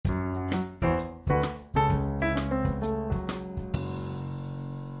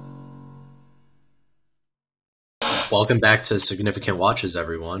Welcome back to Significant Watches,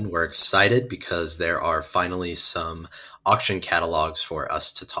 everyone. We're excited because there are finally some auction catalogs for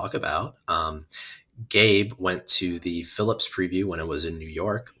us to talk about. Gabe went to the Phillips preview when it was in New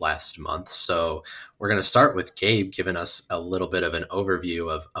York last month. So we're going to start with Gabe giving us a little bit of an overview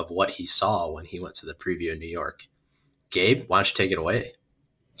of what he saw when he went to the preview in New York. Gabe, why don't you take it away?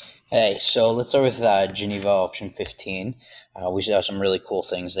 Hey, so let's start with Geneva Auction 15. We saw some really cool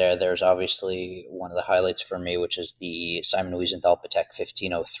things there. There's obviously one of the highlights for me, which is the Simon Wiesenthal Patek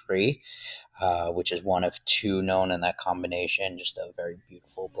 1503, which is one of two known in that combination. Just a very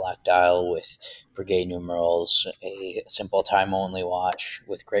beautiful black dial with Breguet numerals, a simple time-only watch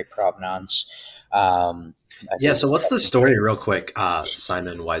with great provenance. So what's the story real quick,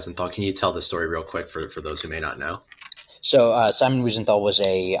 Simon Wiesenthal? Can you tell the story real quick for those who may not know? So Simon Wiesenthal was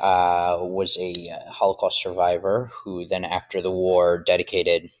a Holocaust survivor who then, after the war,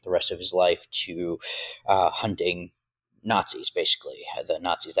 dedicated the rest of his life to hunting Nazis, basically the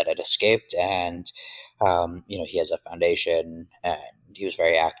Nazis that had escaped. And he has a foundation, and he was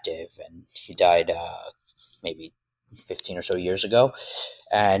very active. And he died maybe 15 or so years ago,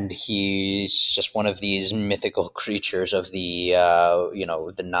 and he's just one of these mythical creatures of the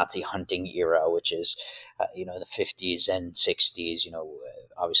Nazi hunting era, which is the 50s and 60s.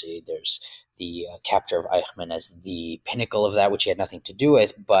 Obviously there's the capture of Eichmann as the pinnacle of that, which he had nothing to do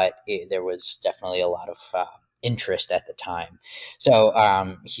with, but there was definitely a lot of interest at the time. So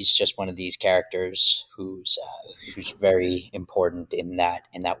he's just one of these characters who's very important in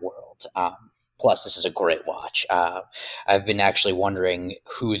that world. Plus, this is a great watch. I've been actually wondering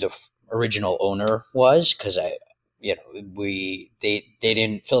who the original owner was, because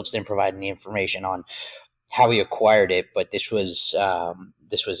Phillips didn't provide any information on how he acquired it, but this was a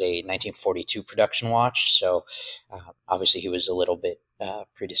 1942 production watch, so obviously he was a little bit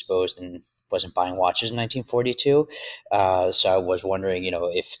predisposed and wasn't buying watches in 1942. So I was wondering,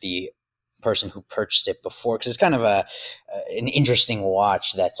 if the person who purchased it before, because it's kind of an interesting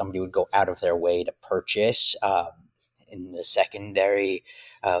watch that somebody would go out of their way to purchase in the secondary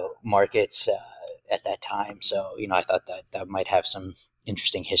markets at that time. So I thought that might have some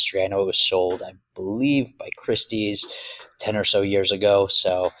interesting history. I know it was sold, I believe, by Christie's 10 or so years ago.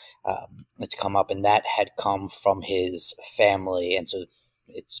 So it's come up, and that had come from his family, and so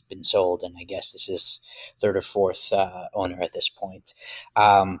it's been sold, and I guess this is third or fourth owner at this point.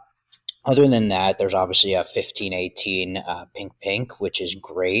 Other than that, there's obviously a 1518 Pink, which is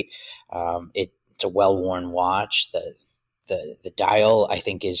great. It's a well-worn watch. The dial, I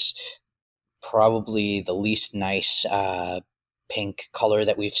think, is probably the least nice pink color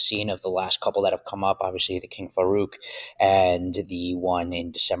that we've seen of the last couple that have come up. Obviously, the King Farouk and the one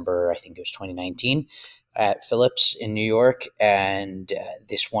in December, I think it was 2019, at Phillips in New York. And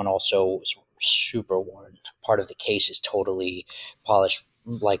this one also was super worn. Part of the case is totally polished,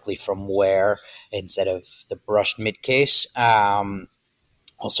 likely from wear instead of the brushed mid case.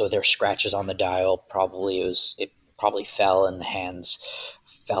 Also, there are scratches on the dial. It probably fell, and the hands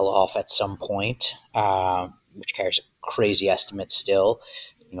fell off at some point, which carries a crazy estimate still.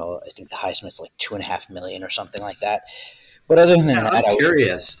 I think the highest estimate's like 2.5 million or something like that. But other than that, I'm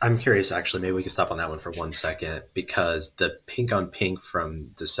curious. Actually, maybe we can stop on that one for 1 second, because the pink on pink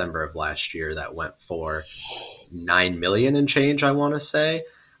from December of last year that went for 9 million and change, I want to say.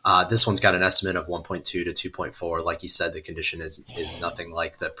 This one's got an estimate of 1.2 to 2.4. Like you said, the condition is nothing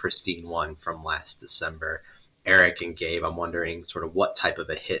like the pristine one from last December. Eric and Gabe, I'm wondering sort of what type of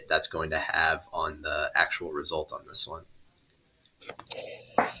a hit that's going to have on the actual result on this one.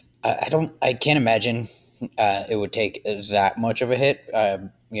 I can't imagine it would take that much of a hit.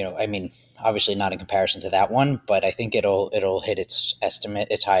 I mean, obviously not in comparison to that one, but I think it'll hit its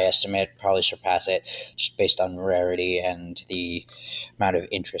high estimate, probably surpass it, just based on rarity and the amount of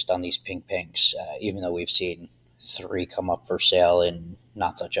interest on these pinks. Even though we've seen 3 come up for sale in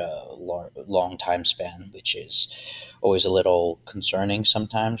not such a long time span, which is always a little concerning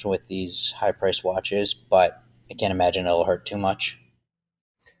sometimes with these high priced watches. But I can't imagine it'll hurt too much.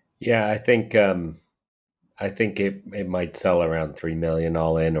 Yeah, I think it might sell around 3 million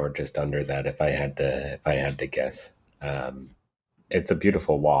all in, or just under that if I had to guess. It's a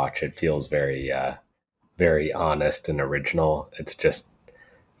beautiful watch. It feels very very honest and original. It's just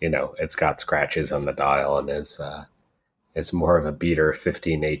it's got scratches on the dial, and is more of a beater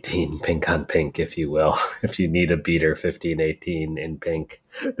 1518 pink on pink, if you will. If you need a beater 1518 in pink,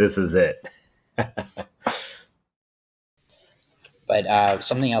 this is it. But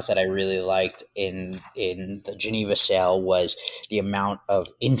something else that I really liked in the Geneva sale was the amount of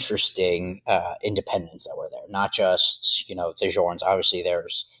interesting independents that were there. Not just the Journes. Obviously,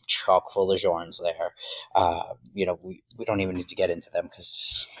 there's chock full of Journes there. We don't even need to get into them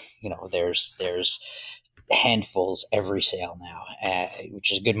because there's handfuls every sale now,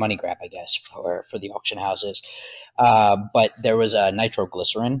 which is a good money grab, I guess, for the auction houses. But there was a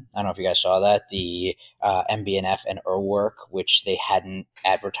nitroglycerin. I don't know if you guys saw that. The MBNF and Urwerk, which they hadn't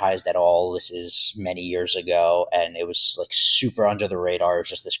advertised at all. This is many years ago, and it was like super under the radar. It was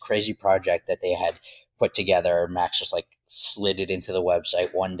just this crazy project that they had put together. Max just like slid it into the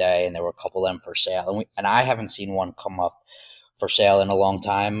website one day, and there were a couple of them for sale. And I haven't seen one come up for sale in a long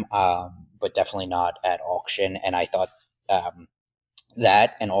time, but definitely not at auction. And I thought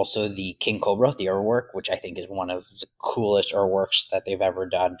that, and also the King Cobra, the Urwerk, which I think is one of the coolest Urwerks that they've ever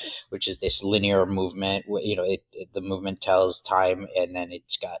done, which is this linear movement. The movement tells time, and then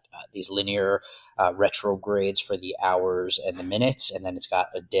it's got these linear retrogrades for the hours and the minutes, and then it's got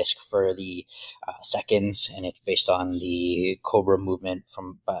a disc for the seconds, and it's based on the Cobra movement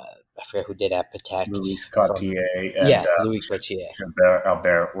from I forget who did at Patek. Louis Cartier and Louis Cartier.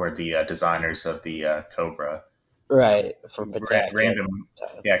 Albert were the designers of the Cobra. Right, for Patek.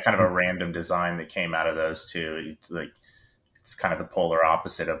 Kind of a random design that came out of those two. It's kind of the polar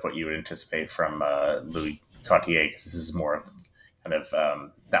opposite of what you would anticipate from Louis Cartier, because this is more kind of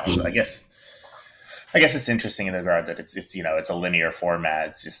that one. I guess it's interesting in the regard that it's it's a linear format.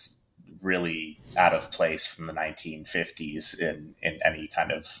 It's just really out of place from the 1950s in any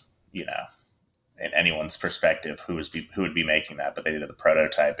kind of in anyone's perspective who would be making that. But they did the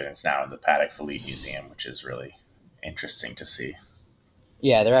prototype, and it's now in the Patek Philippe Museum, which is really interesting to see.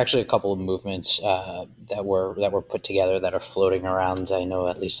 Yeah, there are actually a couple of movements that were put together that are floating around. I know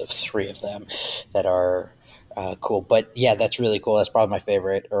at least of 3 of them that are cool. But yeah, that's really cool. That's probably my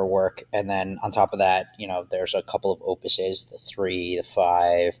favorite work. And then on top of that, there's a couple of opuses, the 3, the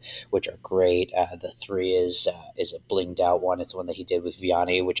 5, which are great. The 3 is a blinged out one. It's one that he did with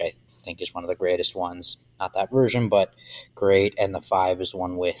Vianney, which I think is one of the greatest ones. Not that version, but great. And the 5 is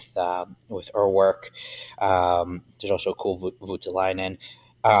one with Urwerk. There's also a cool Voutilainen.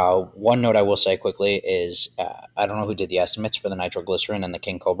 One note I will say quickly is I don't know who did the estimates for the nitroglycerin and the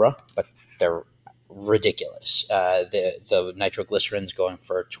King Cobra, but they're ridiculous. The nitroglycerin's going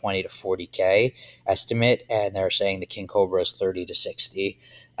for 20 to 40K estimate, and they're saying the King Cobra is 30 to 60.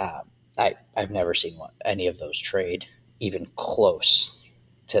 I've never seen any of those trade even close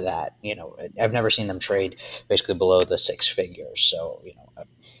to that. I've never seen them trade basically below the 6 figures. So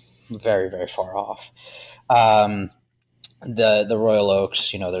very, very far off. The Royal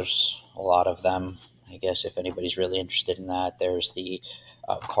Oaks, there's a lot of them. I guess if anybody's really interested in that, there's the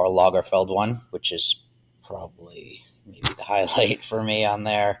Karl Lagerfeld one, which is probably maybe the highlight for me on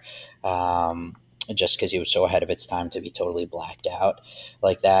there, just because he was so ahead of its time to be totally blacked out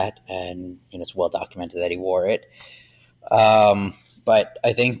like that. And it's well documented that he wore it. But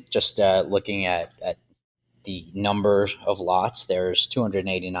I think just looking at the number of lots, there's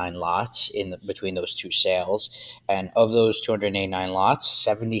 289 lots between those 2 sales. And of those 289 lots,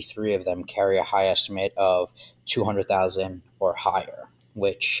 73 of them carry a high estimate of 200,000 or higher,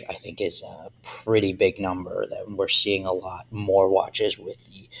 which I think is a pretty big number. That we're seeing a lot more watches with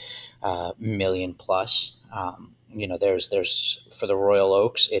the million plus. There's for the Royal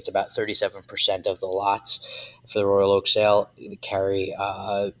Oaks, it's about 37% of the lots for the Royal Oak sale carry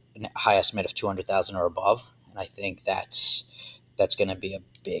a high estimate of 200,000 or above, and I think that's going to be a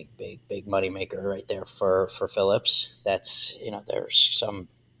big money maker right there for Phillips. That's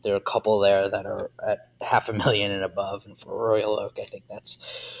there are a couple there that are at 500,000 and above, and for Royal Oak, I think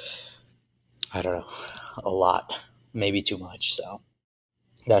that's I don't know, a lot, maybe too much. So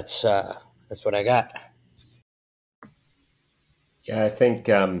that's what I got. Yeah, I think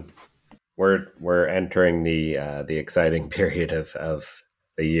we're entering the exciting period of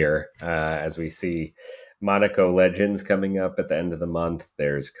the year as we see Monaco Legends coming up at the end of the month.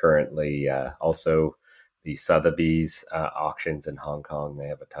 There's currently also the Sotheby's auctions in Hong Kong. They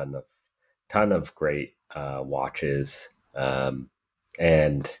have a ton of great watches,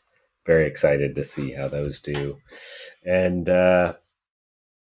 and very excited to see how those do. And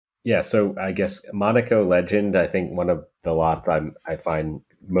so I guess Monaco Legend, I think one of the lots I find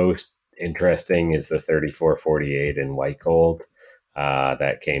most interesting is the 3448 in white gold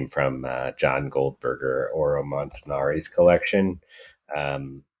that came from John Goldberger, Oro Montanari's collection.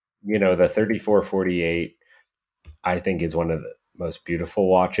 The 3448 I think is one of the most beautiful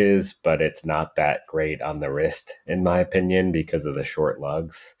watches, but it's not that great on the wrist, in my opinion, because of the short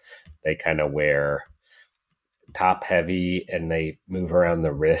lugs. They kind of wear top heavy and they move around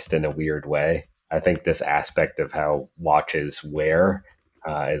the wrist in a weird way. I think this aspect of how watches wear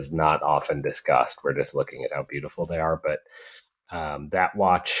is not often discussed. We're just looking at how beautiful they are, but that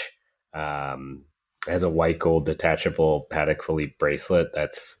watch has a white gold detachable Patek Philippe bracelet.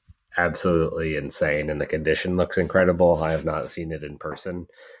 That's absolutely insane, and the condition looks incredible. I have not seen it in person,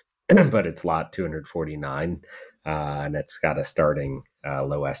 but it's lot 249, and it's got a starting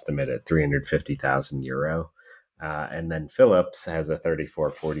low estimate at 350,000 euro. And then Philips has a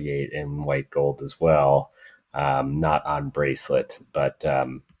 3448 in white gold as well, not on bracelet, but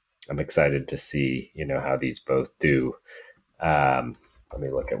I'm excited to see, how these both do. Let me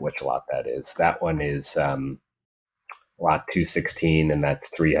look at which lot that is. That one is lot 216, and that's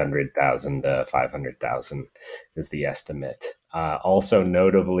 300,000 to 500,000 is the estimate. Also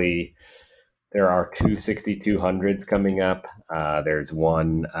notably, there are two 6200s coming up. There's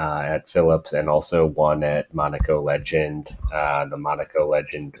one at Philips and also one at Monaco Legend. The Monaco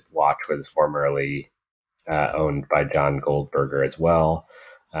Legend watch was formerly owned by John Goldberger as well.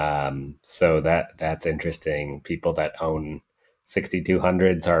 So that's interesting. People that own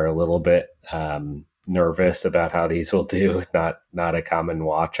 6200s are a little bit nervous about how these will do. Not a common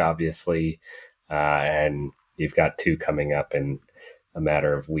watch, obviously. And you've got two coming up in a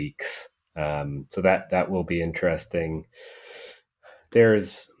matter of weeks. So that will be interesting.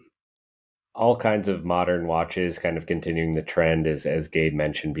 There's all kinds of modern watches kind of continuing the trend as Gabe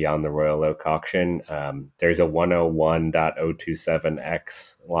mentioned beyond the Royal Oak auction. There's a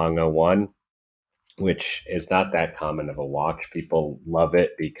 101.027X Long 01, which is not that common of a watch. People love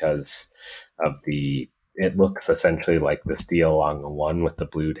it because of it looks essentially like the steel Long 01 with the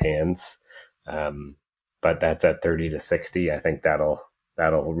blued hands. But that's at 30 to 60. I think that'll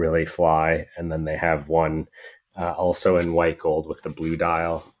really fly. And then they have one also in white gold with the blue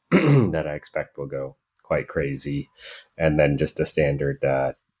dial that I expect will go quite crazy. And then just a standard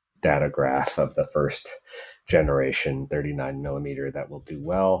datograph of the first generation 39 millimeter that will do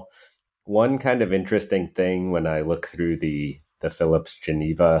well. One kind of interesting thing when I look through the Philips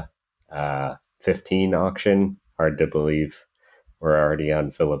Geneva 15 auction, hard to believe we're already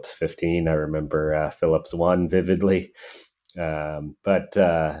on Philips 15. I remember Philips 1 vividly. But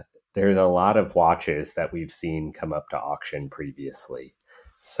there's a lot of watches that we've seen come up to auction previously.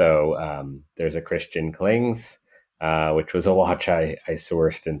 So there's a Christian Klings, which was a watch I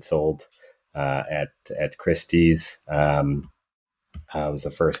sourced and sold at Christie's. It was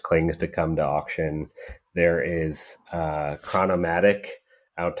the first Klings to come to auction. There is Chronomatic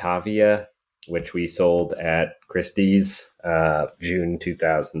Autavia, which we sold at Christie's June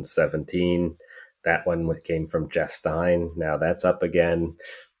 2017. That one came from Jeff Stein. Now that's up again.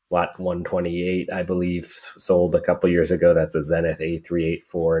 Lot 128, I believe, sold a couple years ago. That's a Zenith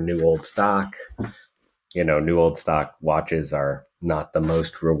A384 new old stock. New old stock watches are not the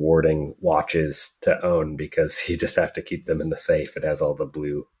most rewarding watches to own because you just have to keep them in the safe. It has all the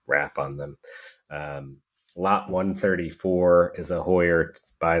blue wrap on them. Lot 134 is a Hoyer,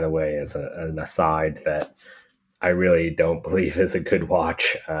 by the way, as an aside that I really don't believe is a good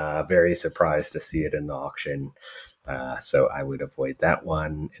watch. Very surprised to see it in the auction. So I would avoid that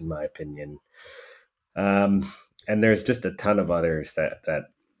one, in my opinion. And there's just a ton of others that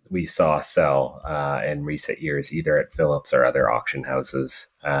we saw sell in recent years, either at Philips or other auction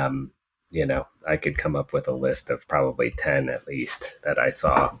houses. I could come up with a list of probably 10 at least that I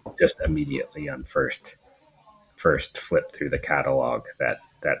saw just immediately on first flip through the catalog that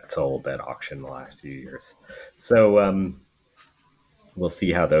sold at auction the last few years. So we'll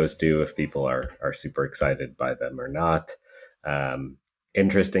see how those do, if people are super excited by them or not.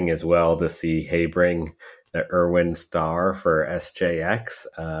 Interesting as well to see Habring the Irwin Star for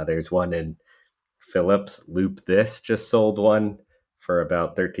SJX. There's one in Philips. Loop This just sold one for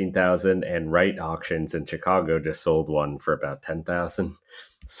about 13,000, and Wright Auctions in Chicago just sold one for about 10,000.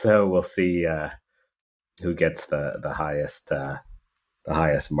 So we'll see who gets the highest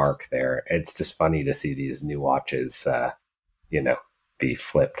mark there. It's just funny to see these new watches, be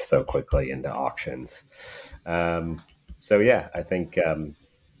flipped so quickly into auctions. So yeah, I think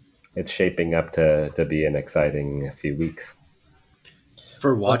it's shaping up to be an exciting few weeks.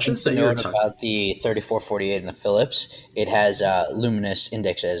 For watches that you're talking about the 3448 and the Philips, it has luminous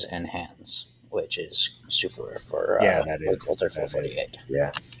indexes and hands, which is super for that is 3448.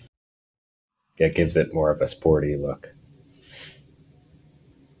 Yeah, it gives it more of a sporty look.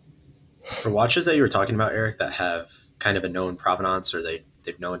 For watches that you were talking about, Eric, that have kind of a known provenance, or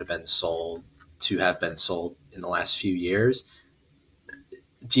they've known to have been sold in the last few years,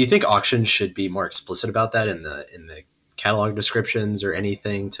 do you think auctions should be more explicit about that in the catalog descriptions or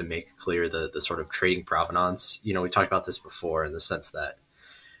anything to make clear the sort of trading provenance? You know, we talked about this before in the sense that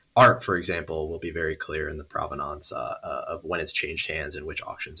art, for example, will be very clear in the provenance of when it's changed hands and which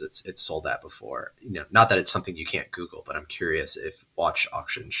auctions it's sold at before. You know, not that it's something you can't Google, but I'm curious if watch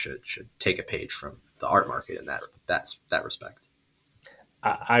auctions should take a page from the art market in that respect.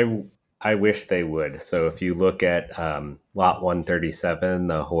 I wish they would. So if you look at lot 137,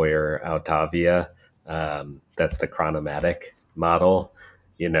 the Heuer Altavia, that's the chronomatic model.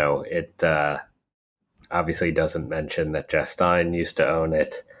 You know, it obviously doesn't mention that Jeff Stein used to own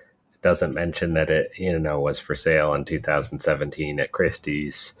it. It doesn't mention that it, you know, was for sale in 2017 at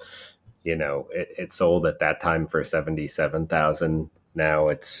Christie's. You know, it sold at that time for 77,000. Now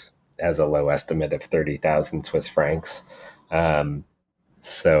it's has a low estimate of 30,000 Swiss francs.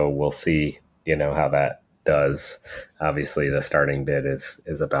 So we'll see, you know, how that does. Obviously, the starting bid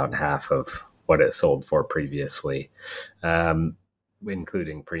is about half of what it sold for previously,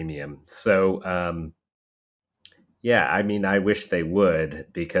 including premium. So, yeah, I mean, I wish they would,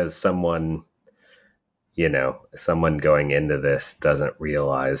 because someone going into this doesn't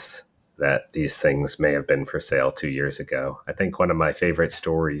realize that these things may have been for sale 2 years ago. I think one of my favorite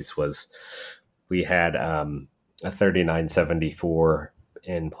stories was we had a 3974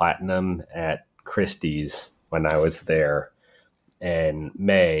 in platinum at Christie's when I was there in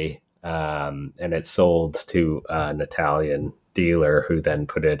May, and it sold to an Italian dealer who then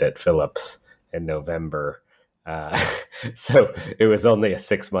put it at Phillips in November. So it was only a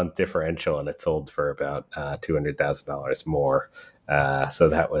 6-month differential, and it sold for about $200,000 more. So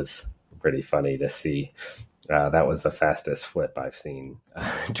that was pretty funny to see. That was the fastest flip I've seen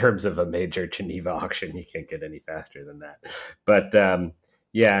in terms of a major Geneva auction. You can't get any faster than that. But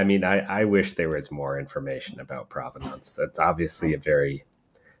yeah, I mean, I wish there was more information about provenance. That's obviously a very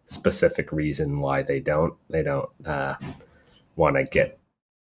specific reason why they don't want to get.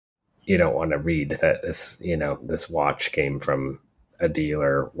 You don't want to read that this watch came from a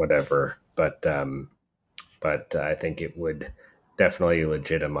dealer, whatever. But I think it would definitely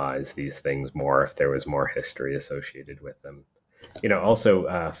legitimize these things more if there was more history associated with them. You know,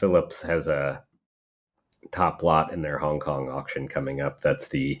 also Phillips has a top lot in their Hong Kong auction coming up. That's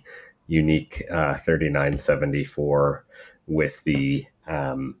the unique 3974 with the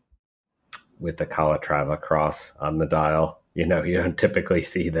Calatrava cross on the dial. You know, you don't typically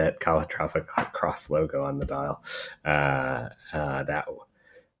see that Calatrava cross logo on the dial. That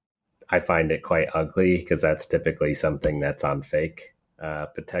I find it quite ugly, because that's typically something that's on fake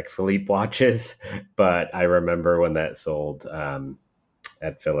Patek Philippe watches. But I remember when that sold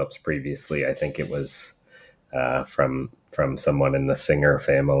at Phillips previously. I think it was from someone in the Singer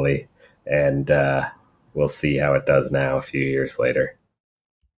family, and we'll see how it does now a few years later.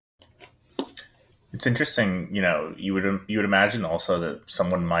 It's interesting, you know, you would imagine also that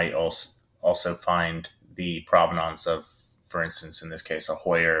someone might also find the provenance of, for instance, in this case, a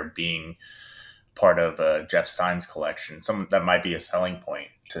Heuer being part of Jeff Stein's collection. That might be a selling point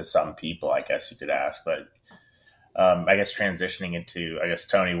to some people, I guess you could ask. But I guess transitioning into, I guess,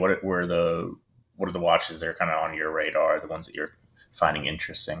 Tony, what are the watches that are kind of on your radar, the ones that you're finding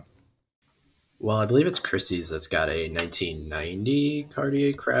interesting? Well, I believe it's Christie's that's got a 1990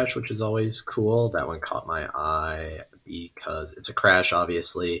 Cartier crash, which is always cool. That one caught my eye because it's a crash,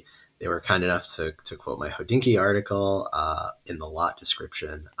 obviously. They were kind enough to quote my Hodinkee article in the lot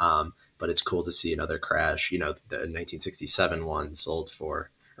description. But it's cool to see another crash. You know, the 1967 one sold for,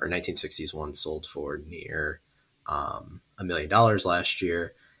 or 1960s one sold for near $1 million last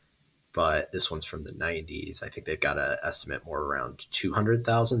year. But this one's from the 90s. I think they've got an estimate more around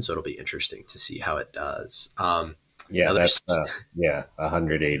 200,000. So it'll be interesting to see how it does. Yeah, that's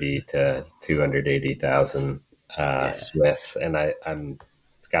 180 to 280,000 Swiss, and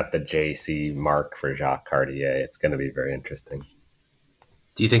it's got the JC mark for Jacques Cartier. It's going to be very interesting.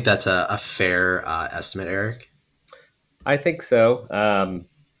 Do you think that's a fair estimate, Eric? I think so.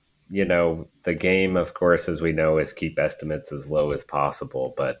 You know, the game, of course, as we know, is keep estimates as low as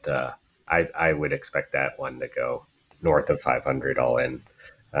possible, but I would expect that one to go north of 500 all in.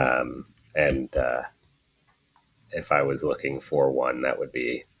 And if I was looking for one,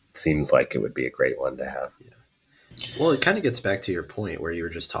 seems like it would be a great one to have. Yeah. Well, it kind of gets back to your point where you were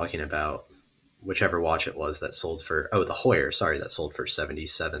just talking about whichever watch it was that sold for, the Heuer, that sold for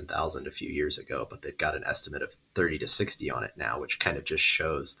 77,000 a few years ago, but they've got an estimate of 30 to 60 on it now, which kind of just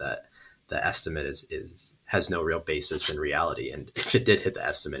shows that the estimate has no real basis in reality. And if it did hit the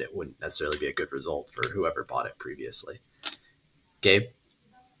estimate, it wouldn't necessarily be a good result for whoever bought it previously. Gabe?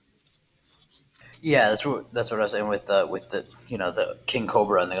 Yeah, that's what I was saying with the the King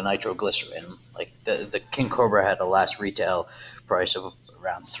Cobra and the nitroglycerin. Like the King Cobra had a last retail price of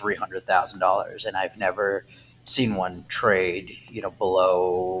around $300,000, and I've never seen one trade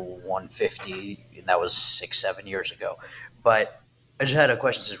below 150, and that was 6 7 years ago. But I just had a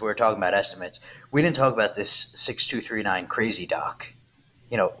question since we were talking about estimates. We didn't talk about this 6239 Crazy Doc.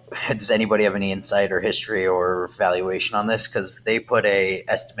 Does anybody have any insight or history or valuation on this? Because they put a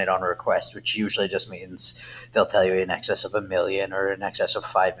estimate on request, which usually just means they'll tell you in excess of 1 million or in excess of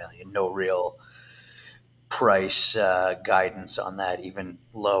 5 million. No real price guidance on that, even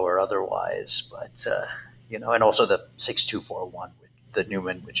low or otherwise. But and also the 6241, the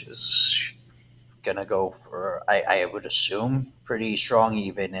Newman, which is gonna go for I would assume pretty strong,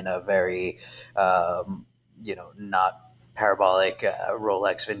 even in a very not parabolic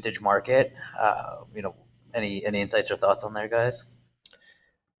Rolex vintage market. Any insights or thoughts on there, guys?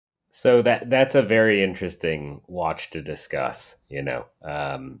 So that's a very interesting watch to discuss.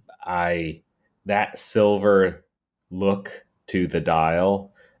 I that silver look to the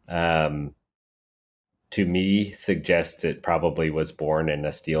dial, to me, suggests it probably was born in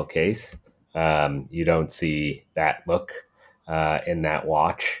a steel case. You don't see that look in that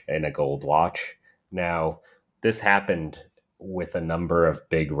watch, in a gold watch. Now, this happened with a number of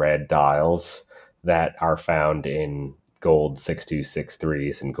big red dials that are found in gold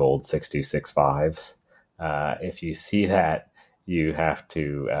 6263s and gold 6265s. If you see that, you have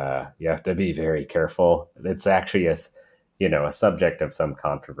to be very careful. It's actually a subject of some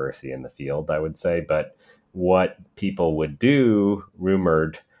controversy in the field, I would say. But what people would do,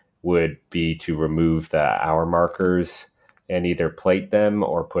 rumored, would be to remove the hour markers and either plate them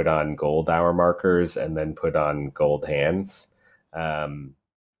or put on gold hour markers and then put on gold hands.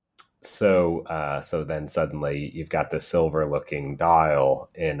 So then suddenly you've got this silver looking dial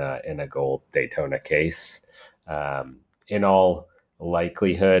in a gold Daytona case. In all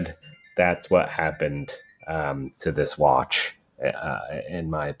likelihood, that's what happened to this watch, in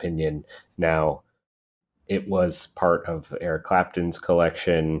my opinion. Now, it was part of Eric Clapton's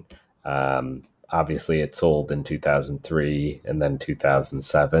collection. Obviously, it sold in 2003 and then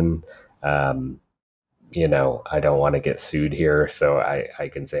 2007. I don't want to get sued here, so I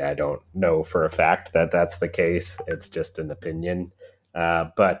can say I don't know for a fact that that's the case. It's just an opinion.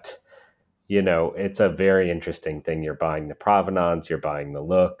 But it's a very interesting thing. You're buying the provenance, you're buying the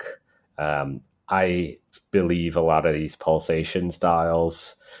look. I believe a lot of these pulsation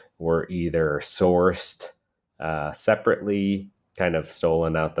styles were either sourced separately, kind of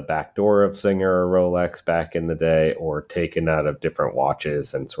stolen out the back door of Singer or Rolex back in the day, or taken out of different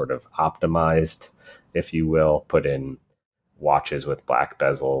watches and sort of optimized, if you will, put in watches with black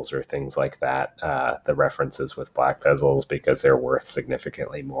bezels or things like that, the references with black bezels, because they're worth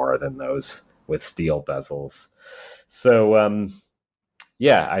significantly more than those with steel bezels. So,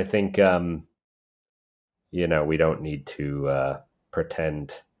 I think, we don't need to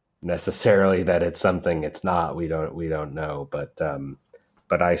pretend necessarily that it's something it's not. We don't know,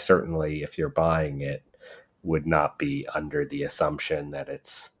 but I certainly, if you're buying it, would not be under the assumption that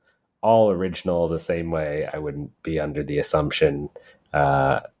it's all original the same way I wouldn't be under the assumption,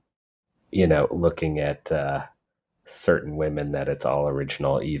 looking at certain women, that it's all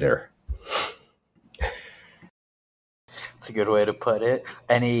original either. It's a good way to put it.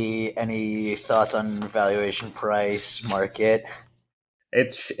 Any thoughts on valuation, price, market?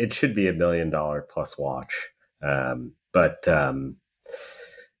 It should be $1 million plus watch, but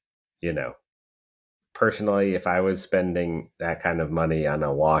personally, if I was spending that kind of money on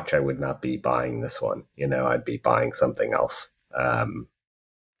a watch, I would not be buying this one. I'd be buying something else.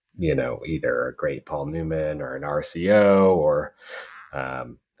 Either a great Paul Newman or an RCO, or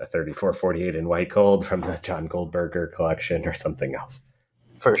the 3448 in white gold from the John Goldberger collection, or something else.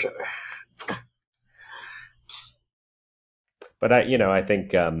 For sure. But I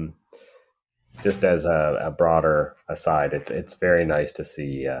think, just as a broader aside, it's very nice to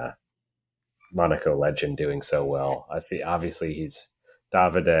see Monaco legend doing so well. I think obviously he's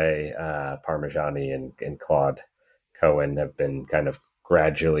Davide, Parmigiani, and Claude Cohen have been kind of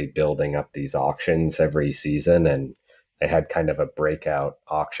gradually building up these auctions every season, and they had kind of a breakout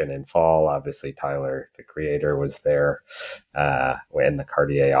auction in fall. Obviously, Tyler, the creator, was there when the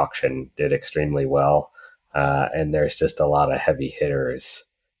Cartier auction did extremely well. And there's just a lot of heavy hitters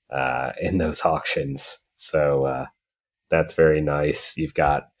in those auctions. So that's very nice. You've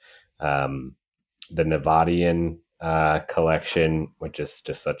got the Nevadian collection, which is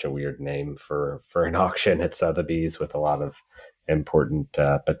just such a weird name for an auction at Sotheby's, with a lot of important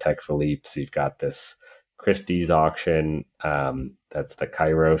Patek Philippe's. You've got this Christie's auction. That's the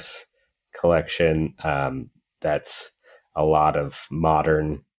Kairos collection. That's a lot of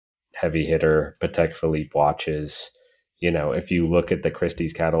modern heavy hitter Patek Philippe watches. If you look at the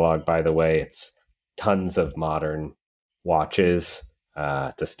Christie's catalog, by the way, it's tons of modern watches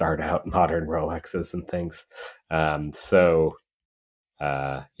to start out, modern Rolexes and things.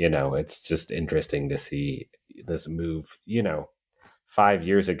 It's just interesting to see this move. 5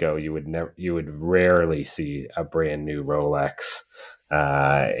 years ago, you would rarely see a brand new Rolex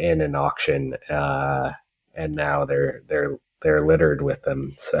in an auction, and now they're littered with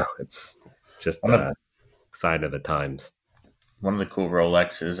them. So it's just a sign of the times. One of the cool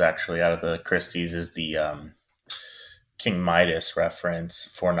Rolexes actually out of the Christie's is the King Midas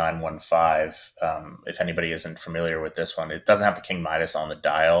reference 4915. If anybody isn't familiar with this one, it doesn't have the King Midas on the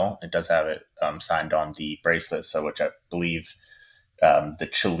dial. It does have it signed on the bracelet, so which I believe the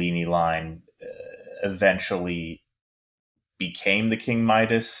Cellini line eventually became the King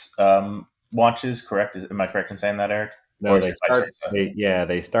Midas watches. Correct? Am I correct in saying that, Eric? No, they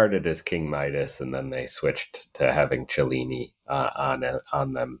started as King Midas, and then they switched to having Cellini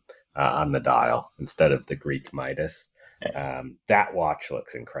on them on the dial instead of the Greek Midas. Yeah. That watch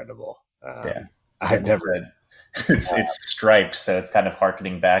looks incredible. I've never. It's striped, so it's kind of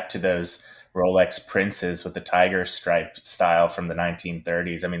harkening back to those Rolex Princes with the tiger stripe style from the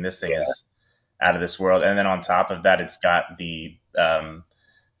 1930s. I mean, this thing is out of this world. And then on top of that, it's got the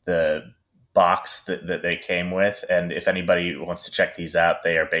box that they came with. And if anybody wants to check these out,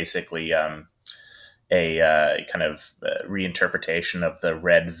 they are basically a kind of reinterpretation of the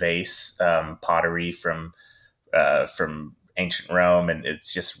red vase pottery from ancient Rome, and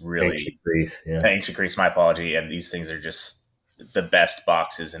it's just really ancient Greece. My apology. And these things are just the best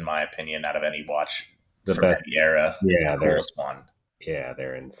boxes, in my opinion, out of any watch from any era. Yeah, the coolest one. Yeah,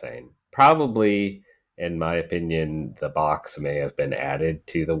 they're insane. Probably, in my opinion, the box may have been added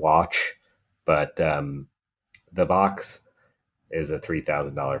to the watch, but the box is a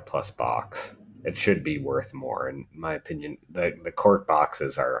 $3,000 plus box. It should be worth more, in my opinion. The cork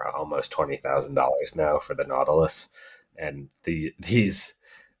boxes are almost $20,000 now for the Nautilus, and these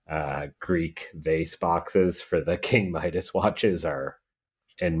Greek vase boxes for the King Midas watches are,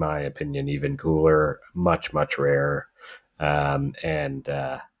 in my opinion, even cooler, much, much rarer.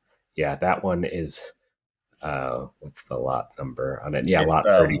 That one is, what's the lot number on it? Yeah, lot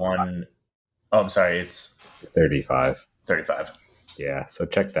 31. I'm sorry, it's 35. 35. Yeah, so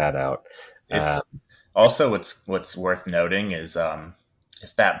check that out. It's also what's worth noting is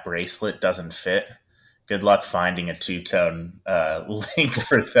if that bracelet doesn't fit, good luck finding a two-tone link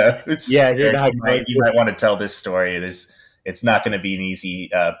for those. Yeah, you might want to tell this story. It's not going to be an easy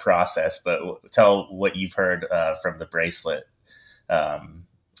process, but tell what you've heard from the bracelet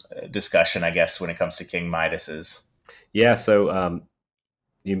discussion, I guess, when it comes to King Midas's. Yeah, so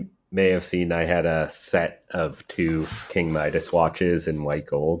you may have seen I had a set of 2 King Midas watches in white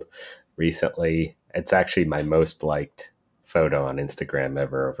gold recently. It's actually my most liked photo on Instagram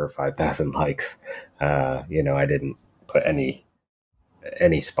ever, over 5,000 likes. I didn't put any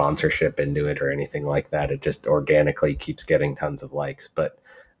sponsorship into it or anything like that. It just organically keeps getting tons of likes. But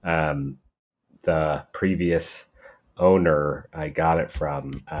the previous owner I got it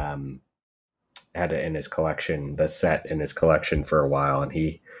from had it in his collection, the set in his collection for a while, and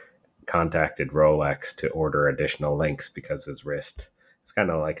he contacted Rolex to order additional links because his wrist, it's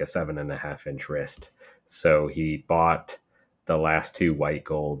kind of like a 7.5 inch wrist. So he bought the last 2 white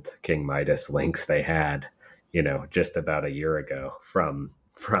gold King Midas links they had, just about a year ago from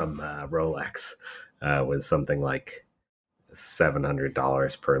Rolex. Was something like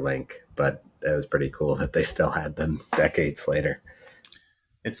 $700 per link, but it was pretty cool that they still had them decades later.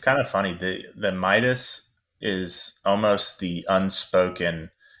 It's kind of funny. The Midas is almost the unspoken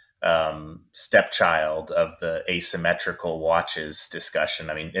stepchild of the asymmetrical watches discussion.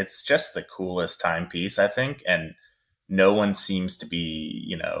 I mean, it's just the coolest timepiece, I think, and no one seems to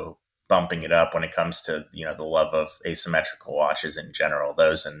be, bumping it up when it comes to, the love of asymmetrical watches in general.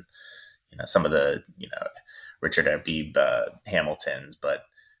 Those and, some of the, Richard Habib Hamiltons, but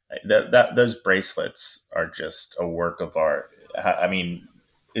those bracelets are just a work of art. I mean,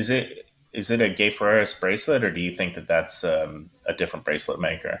 is it a Gay Ferreras bracelet, or do you think that that's a different bracelet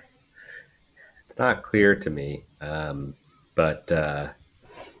maker? It's not clear to me, but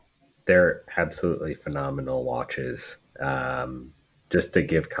they're absolutely phenomenal watches. Just to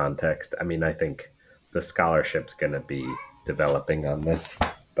give context, I mean, I think the scholarship's going to be developing on this,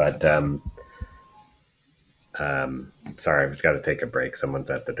 but sorry, I've just got to take a break.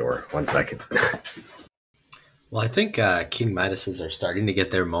 Someone's at the door. 1 second. Well, I think King Midas's are starting to get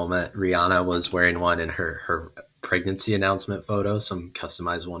their moment. Rihanna was wearing one in her pregnancy announcement photo, some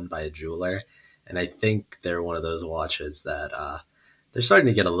customized one by a jeweler. And I think they're one of those watches that they're starting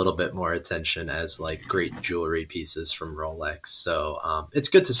to get a little bit more attention as like great jewelry pieces from Rolex. So it's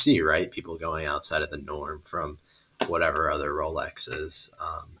good to see, right? People going outside of the norm from whatever other Rolex is.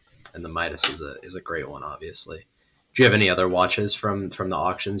 And the Midas is a great one, obviously. Do you have any other watches from the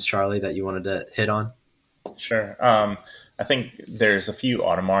auctions, Charlie, that you wanted to hit on? Sure. I think there's a few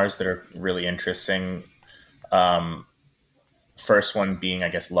Audemars that are really interesting. First one being, I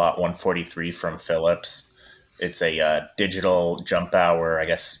guess, Lot 143 from Phillips. It's a digital jump hour. I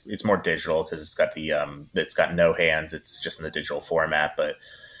guess it's more digital because it's got no hands. It's just in the digital format, but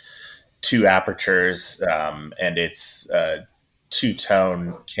two apertures, and it's a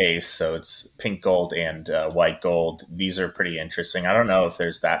two-tone case, so it's pink gold and white gold. These are pretty interesting. I don't know if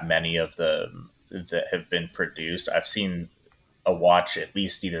there's that many of them that have been produced. I've seen a watch, at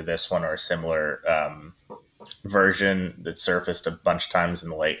least either this one or a similar version that surfaced a bunch of times in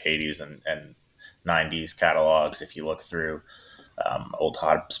the late 80s and 90s catalogs. If you look through old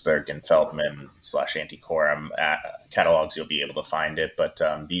Habsburg and Feldman / Antiquorum catalogs, you'll be able to find it. But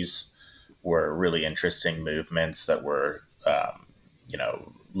these were really interesting movements that were,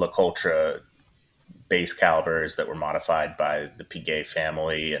 Le Coultre base calibers that were modified by the Piguet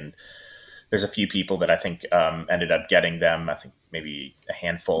family. And there's a few people that I think ended up getting them. I think maybe a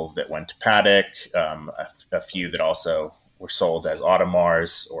handful that went to Patek, a few that also were sold as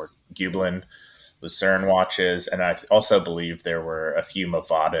Audemars or Gublin Lucerne watches. And I also believe there were a few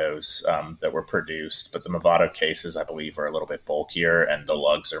Movados that were produced, but the Movado cases, I believe, are a little bit bulkier and the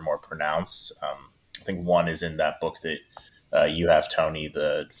lugs are more pronounced. I think one is in that book that you have, Tony,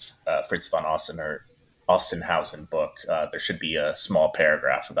 the Fritz von Ostenhausen book. There should be a small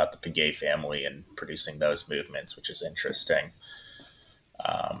paragraph about the Piguet family and producing those movements, which is interesting.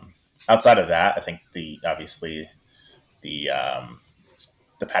 Outside of that, I think the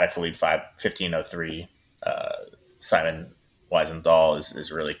Patek Philippe 1503 Simon Wiesenthal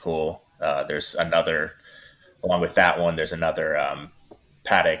is really cool. There's another, along with that one, there's another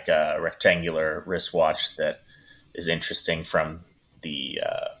Patek rectangular wristwatch that is interesting from the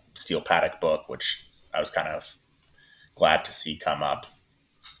Steel Patek book, which I was kind of glad to see come up.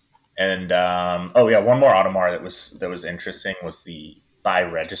 And one more Audemars that was interesting was the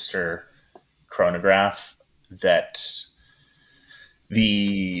bi-register chronograph that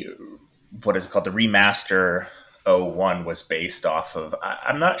the Remaster 01 was based off of.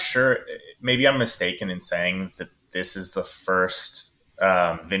 I'm not sure. Maybe I'm mistaken in saying that this is the first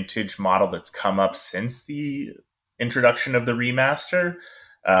vintage model that's come up since the introduction of the remaster.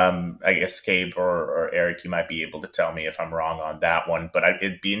 I guess Gabe or Eric, you might be able to tell me if I'm wrong on that one, but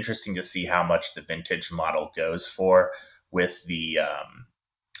it'd be interesting to see how much the vintage model goes for with the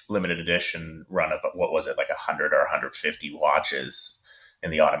limited edition run of, what was it, like 100 or 150 watches in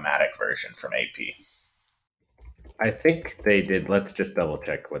the automatic version from AP. I think they did. Let's just double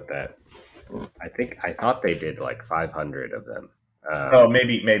check with that. I thought they did like 500 of them.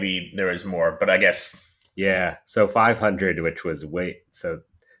 Maybe there was more, but I guess. Yeah. So 500, which was so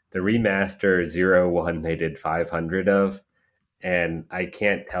the remaster 01, they did 500 of, and I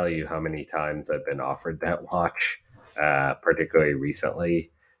can't tell you how many times I've been offered that watch, particularly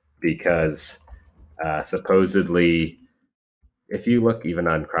recently, because supposedly, if you look even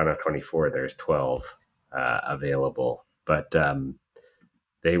on Chrono 24, there's 12 available, but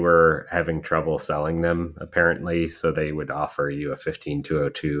they were having trouble selling them apparently, so they would offer you a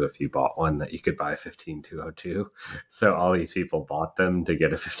 15202 if you bought one that you could buy a 15202. So all these people bought them to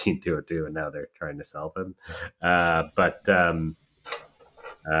get a 15202, and now they're trying to sell them.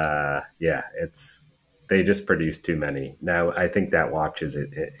 They just produced too many. Now I think that watch is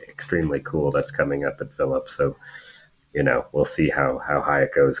extremely cool. That's coming up at Philips, so we'll see how high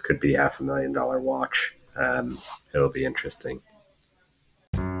it goes. Could be $500,000 watch. It'll be interesting.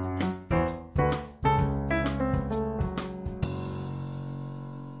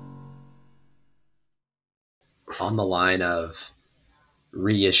 On the line of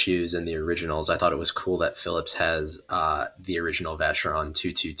reissues and the originals, I thought it was cool that Philips has the original Vacheron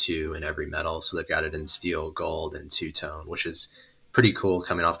 222 in every metal. So they've got it in steel, gold, and two-tone, which is pretty cool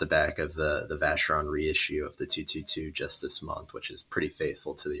coming off the back of the Vacheron reissue of the 222 just this month, which is pretty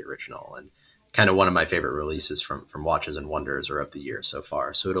faithful to the original and kind of one of my favorite releases from Watches and Wonders or of the year so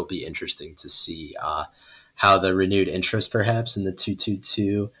far. So it'll be interesting to see how the renewed interest perhaps in the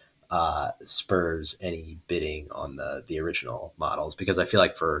 222 spurs any bidding on the original models, because I feel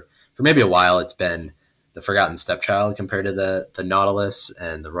like for maybe a while it's been the forgotten stepchild compared to the Nautilus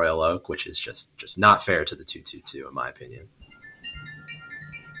and the Royal Oak, which is just not fair to the 222 in my opinion.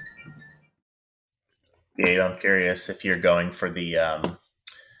 Dave, I'm curious if you're going for the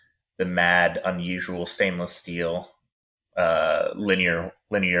Mad Unusual stainless steel linear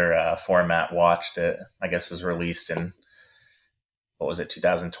format watch that I guess was released in, what was it,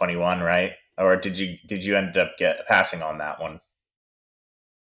 2021, right? Or did you end up passing on that one?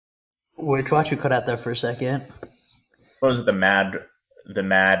 Which watch you cut out there for a second? What was it? The Mad.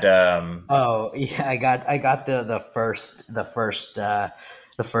 Oh yeah, I got the first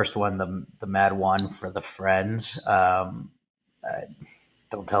one, the Mad one for the friends. Don't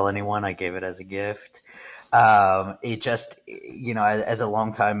tell anyone. I gave it as a gift. It just, as a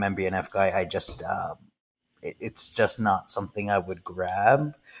longtime MBNF guy, I just it's just not something I would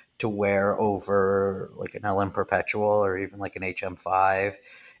grab to wear over like an LM Perpetual or even like an HM5,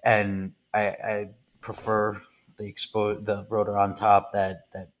 and I prefer the rotor on top that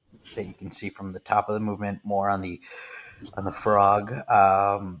you can see from the top of the movement more on the Frog,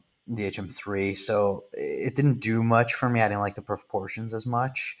 the HM3. So it didn't do much for me. I didn't like the proportions as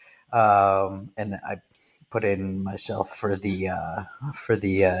much, and I put in myself for the for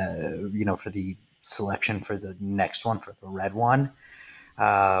the selection for the next one, for the red one.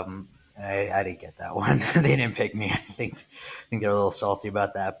 I didn't get that one. They didn't pick me. I think they're a little salty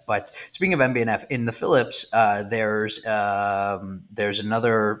about that. But speaking of MBNF, in the Philips, there's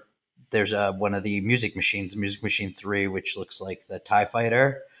another. There's one of the Music Machines, Music Machine 3, which looks like the TIE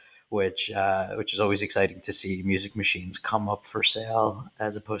Fighter, which is always exciting to see Music Machines come up for sale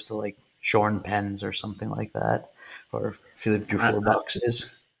as opposed to like Shorn pens or something like that, or Philippe Dufour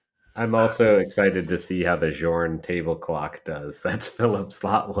boxes. I'm also excited to see how the Jorn table clock does. That's Philips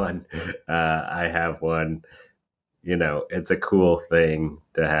Lot 1. I have one. It's a cool thing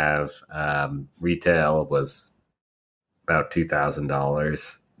to have. Retail was about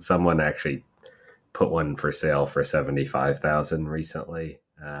 $2,000. Someone actually put one for sale for $75,000 recently.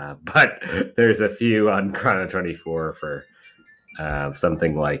 But there's a few on Chrono 24 for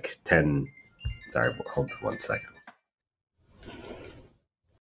something like 10. Sorry, hold on 1 second.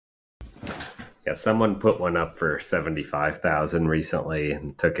 Yeah, someone put one up for $75,000 recently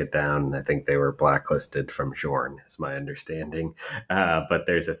and took it down. I think they were blacklisted from Jorn, is my understanding. But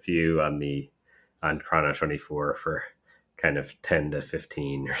there's a few on Chrono 24 for kind of 10 to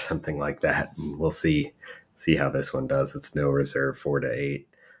 15 or something like that. And we'll see how this one does. It's no reserve 4 to 8.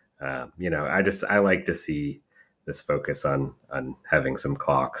 I like to see this focus on having some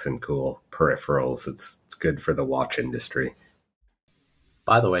clocks and cool peripherals. It's good for the watch industry.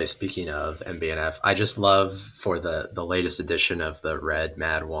 By the way, speaking of MBNF, I just love for the latest edition of the Red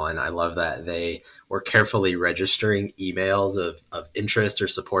Mad One, I love that they were carefully registering emails of interest or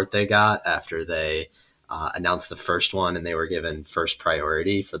support they got after they announced the first one, and they were given first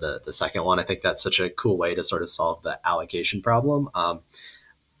priority for the second one. I think that's such a cool way to sort of solve the allocation problem. I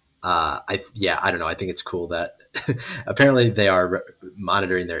don't know. I think it's cool that apparently they are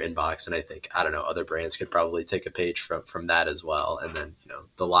monitoring their inbox, and I think, I don't know, other brands could probably take a page from that as well, and then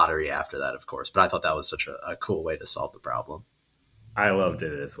the lottery after that, of course. But I thought that was such a cool way to solve the problem. I loved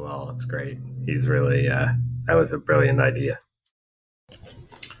it as well. It's great. He's really that was a brilliant idea.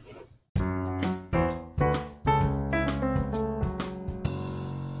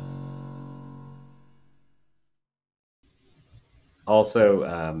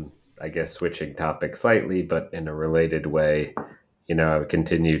 Also, I guess switching topics slightly, but in a related way, I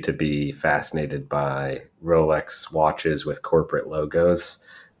continue to be fascinated by Rolex watches with corporate logos.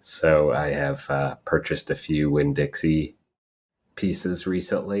 So I have purchased a few Winn-Dixie pieces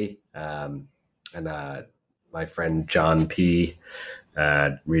recently. And my friend John Petris,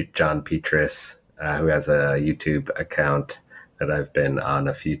 who has a YouTube account that I've been on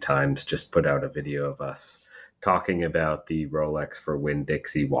a few times, just put out a video of us talking about the Rolex for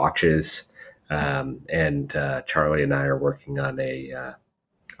Winn-Dixie watches. And Charlie and I are working on a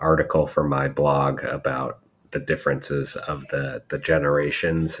article for my blog about the differences of the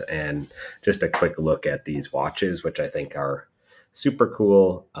generations, and just a quick look at these watches, which I think are super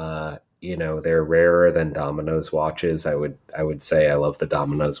cool. They're rarer than Domino's watches. I would say I love the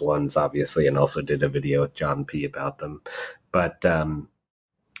Domino's ones, obviously, and also did a video with John P about them. But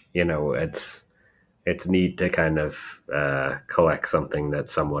it's neat to kind of collect something that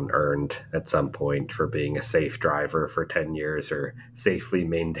someone earned at some point for being a safe driver for 10 years or safely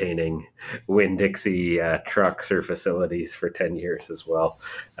maintaining Winn-Dixie trucks or facilities for 10 years as well.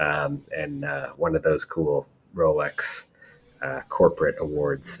 And one of those cool Rolex corporate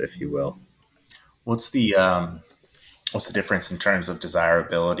awards, if you will. What's the difference in terms of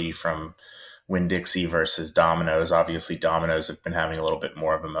desirability from Winn-Dixie versus Domino's? Obviously, Domino's have been having a little bit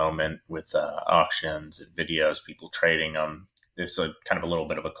more of a moment with auctions and videos, people trading them. There's a kind of a little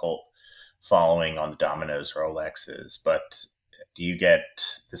bit of a cult following on the Domino's Rolexes, but do you get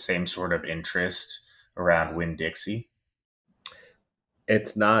the same sort of interest around Winn-Dixie?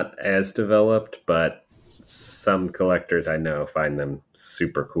 It's not as developed, but some collectors I know find them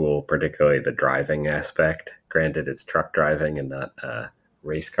super cool, particularly the driving aspect. Granted, it's truck driving and not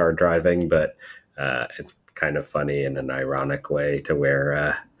race car driving, but it's kind of funny in an ironic way to wear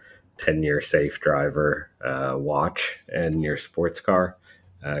a 10-year safe driver watch in your sports car.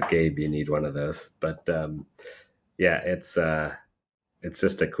 Gabe, you need one of those. But yeah, it's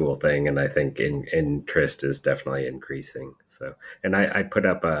just a cool thing, and I think interest is definitely increasing. So, and I put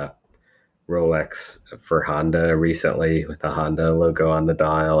up a Rolex for Honda recently with the Honda logo on the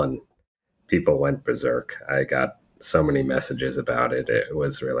dial, and people went berserk. I got so many messages about it. It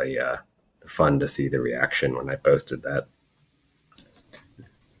was really fun to see the reaction when I posted that.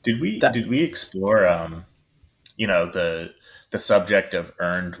 Did we explore the subject of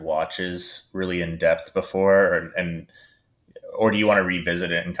earned watches really in depth before, or do you want to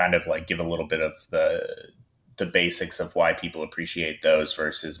revisit it and kind of like give a little bit of the basics of why people appreciate those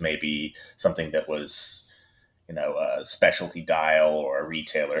versus maybe something that was, a specialty dial or a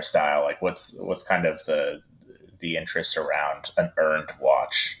retailer style? Like what's kind of the interest around an earned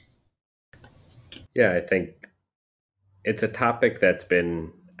watch? Yeah, I think it's a topic that's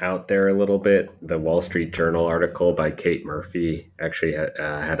been out there a little bit. The Wall Street Journal article by Kate Murphy actually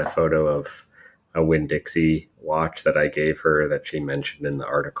had a photo of a Winn-Dixie watch that I gave her that she mentioned in the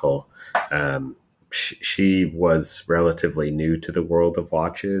article. She was relatively new to the world of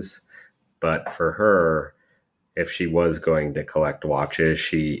watches, but for her, if she was going to collect watches,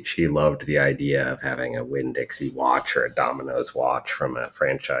 she loved the idea of having a Winn-Dixie watch or a Domino's watch from a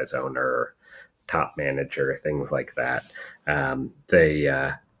franchise owner or top manager, things like that.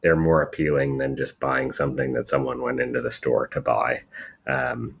 They're more appealing than just buying something that someone went into the store to buy.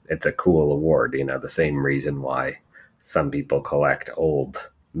 It's a cool award, the same reason why some people collect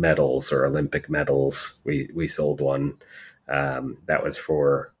old medals or Olympic medals. We sold one that was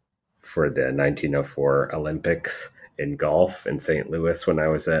for the 1904 Olympics in golf in St. Louis when I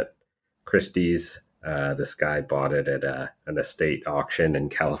was at Christie's. This guy bought it at an estate auction in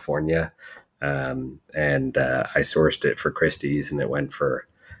California. And I sourced it for Christie's, and it went for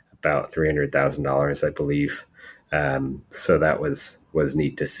about $300,000, I believe. So that was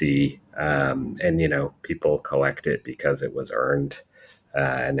neat to see. And people collect it because it was earned,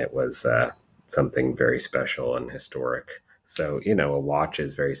 and it was something very special and historic. So a watch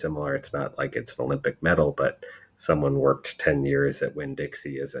is very similar. It's not like it's an Olympic medal, but someone worked 10 years at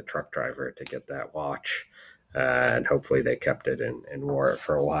Winn-Dixie as a truck driver to get that watch. And hopefully they kept it and wore it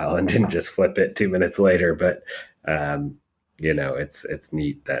for a while and didn't just flip it 2 minutes later. But, it's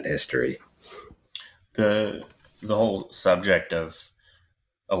neat, that history. The whole subject of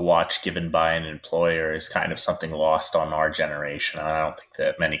a watch given by an employer is kind of something lost on our generation. I don't think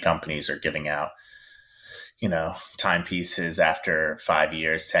that many companies are giving out, timepieces after 5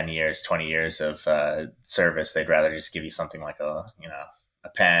 years, 10 years, 20 years of service. They'd rather just give you something like a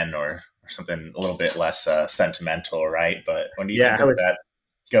pen or something a little bit less sentimental, right? But when do you think of that?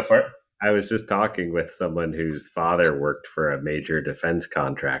 Go for it. I was just talking with someone whose father worked for a major defense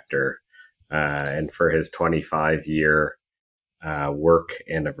contractor, and for his 25-year work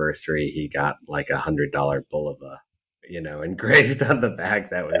anniversary, he got like $100 Bulova, engraved on the back.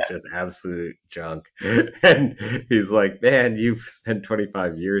 That was just absolute junk. And he's like, man, you've spent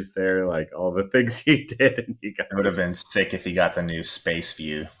 25 years there, like all the things you did. And you got it would have been sick if he got the new Space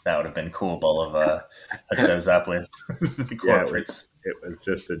View. That would have been cool. Bulova hook those up with the corporates. It was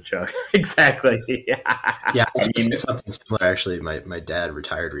just a joke. Exactly. Yeah, something similar. Actually, my dad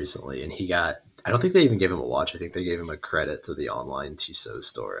retired recently, and he got, I don't think they even gave him a watch. I think they gave him a credit to the online Tissot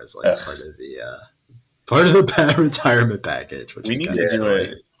store as like part of the retirement package. Which we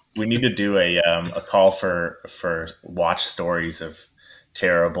need to do a call for watch stories of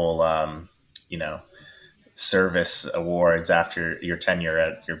terrible, service awards after your tenure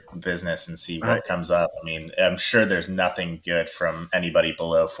at your business and see what comes up. I mean, I'm sure there's nothing good from anybody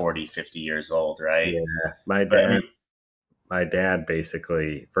below 40, 50 years old, right? Yeah. My dad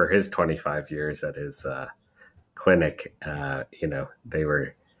basically, for his 25 years at his clinic, they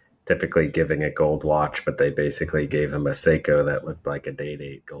were typically giving a gold watch, but they basically gave him a Seiko that looked like a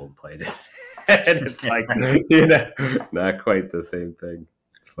Day-Date gold plated. And it's like, not quite the same thing.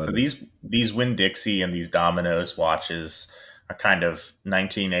 So these Winn-Dixie and these Domino's watches are kind of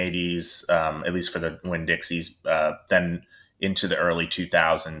 1980s, at least for the Winn-Dixies, then into the early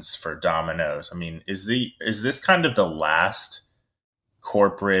 2000s for Domino's. I mean, is this kind of the last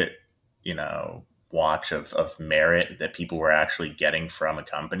corporate, watch of merit that people were actually getting from a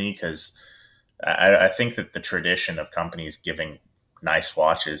company. Because I think that the tradition of companies giving nice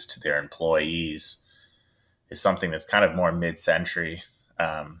watches to their employees is something that's kind of more mid-century.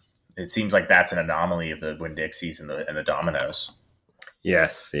 It seems like that's an anomaly of the Winn-Dixies and the Dominoes.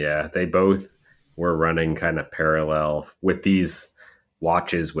 Yes, yeah, they both were running kind of parallel with these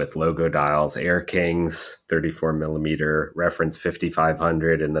watches with logo dials. Air Kings 34 millimeter, reference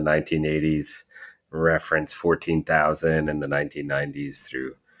 5500 in the 1980s, reference 14,000 in the 1990s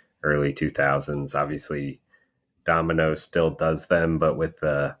through early 2000s. Obviously, Domino's still does them, but with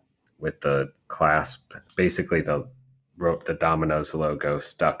the clasp, basically the Domino's logo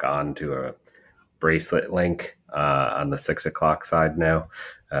stuck onto a bracelet link on the 6 o'clock side now.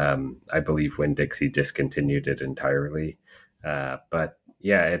 I believe Winn-Dixie discontinued it entirely. But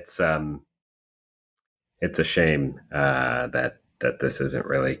yeah, it's a shame that this isn't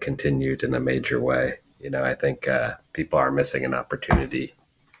really continued in a major way. I think people are missing an opportunity.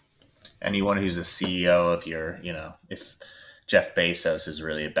 Anyone who's a CEO, if Jeff Bezos is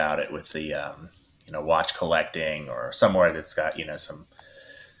really about it with the watch collecting, or somewhere that's got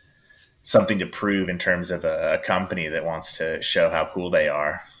something to prove in terms of a company that wants to show how cool they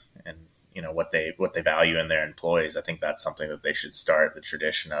are and what they value in their employees, I think that's something that they should start the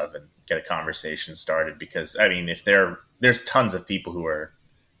tradition of and get a conversation started. Because if there's tons of people who are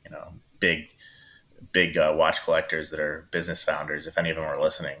big watch collectors that are business founders. If any of them are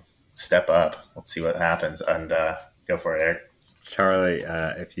listening, step up. Let's see what happens, and go for it, Eric. Charlie,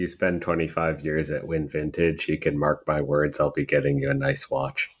 if you spend 25 years at Winn Vintage, you can mark my words, I'll be getting you a nice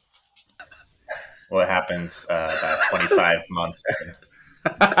watch. What happens about 25 months?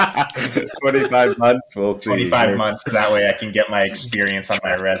 25 months, we'll see. 25 months, so that way I can get my experience on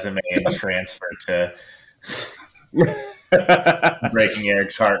my resume and transfer to breaking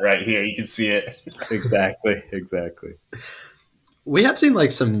Eric's heart right here. You can see it. Exactly. We have seen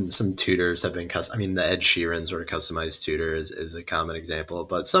like some tutors have been custom. The Ed Sheeran's or customized tutor is a common example,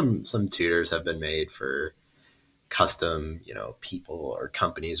 but some tutors have been made for custom, people or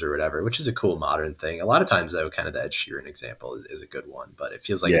companies or whatever, which is a cool modern thing. A lot of times though, kind of the Ed Sheeran example is a good one, but it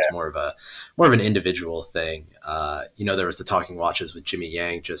feels like it's more of an individual thing. There was the Talking Watches with Jimmy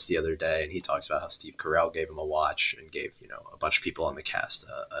Yang just the other day, and he talks about how Steve Carell gave him a watch and gave, a bunch of people on the cast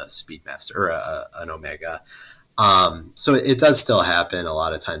a Speedmaster or an Omega. So it does still happen. A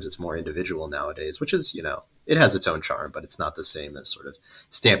lot of times it's more individual nowadays, which is, it has its own charm, but it's not the same as sort of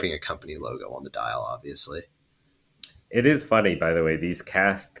stamping a company logo on the dial, obviously. It is funny, by the way, these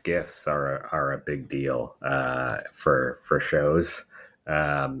cast gifts are a big deal for shows.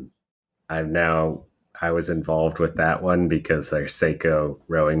 I was involved with that one because their Seiko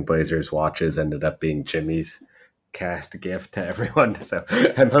Rowing Blazers watches ended up being Jimmy's cast gift to everyone. So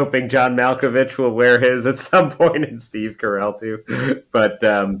I'm hoping John Malkovich will wear his at some point, and Steve Carell too. But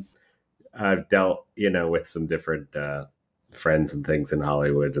I've dealt, with some different friends and things in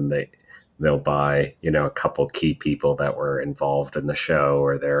Hollywood, and they'll buy, a couple key people that were involved in the show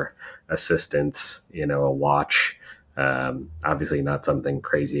or their assistants, a watch. Obviously not something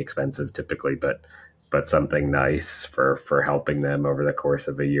crazy expensive typically, but something nice for helping them over the course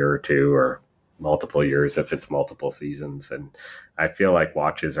of a year or two, or multiple years if it's multiple seasons. And I feel like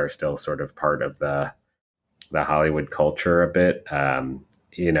watches are still sort of part of the Hollywood culture a bit.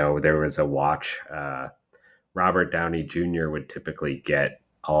 There was a watch, Robert Downey Jr. would typically get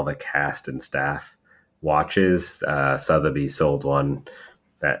all the cast and staff watches. Sotheby sold one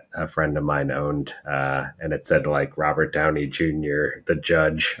that a friend of mine owned, and it said like Robert Downey Jr., the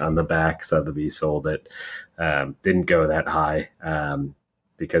judge on the back. Sotheby sold it. Didn't go that high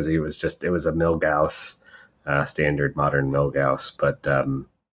because it was a Milgauss, standard modern Milgauss, but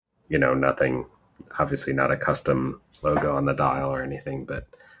nothing, obviously not a custom logo on the dial or anything, but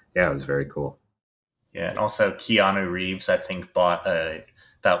yeah, it was very cool. Yeah, and also Keanu Reeves, I think, bought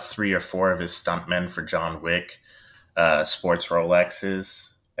about 3 or 4 of his stuntmen for John Wick sports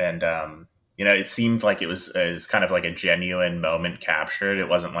Rolexes. And, it seemed like it was kind of like a genuine moment captured. It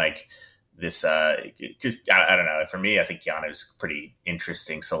wasn't like this, I don't know. For me, I think Keanu's a pretty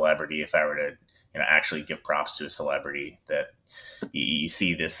interesting celebrity. If I were to, actually give props to a celebrity, that you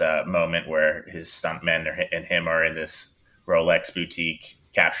see this moment where his stuntmen and him are in this Rolex boutique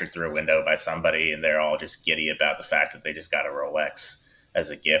captured through a window by somebody, and they're all just giddy about the fact that they just got a Rolex as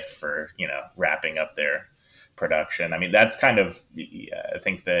a gift for, wrapping up their production. That's kind of, I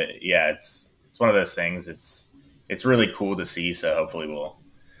think that, it's one of those things. It's really cool to see. So hopefully we'll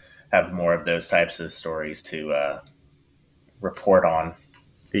have more of those types of stories to report on.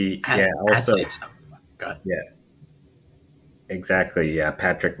 Also, Go ahead. yeah, Exactly. Yeah.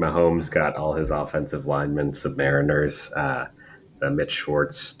 Patrick Mahomes got all his offensive linemen Submariners. The Mitch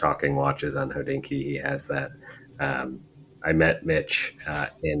Schwartz talking watches on Hodinkee. He has that. Um, I met Mitch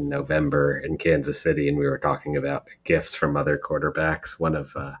in November in Kansas City, and we were talking about gifts from other quarterbacks. One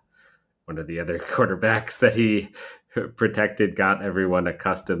of the other quarterbacks that he protected got everyone a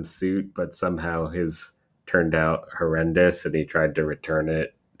custom suit, but somehow his turned out horrendous, and he tried to return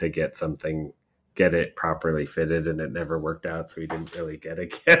it to get it properly fitted, and it never worked out, so he didn't really get a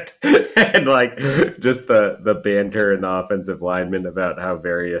gift. And like just the banter and the offensive linemen about how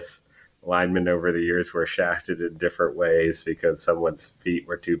various linemen over the years were shafted in different ways because someone's feet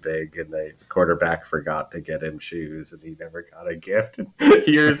were too big and the quarterback forgot to get him shoes and he never got a gift. And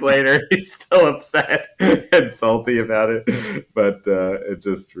years later, he's still upset and salty about it. But it's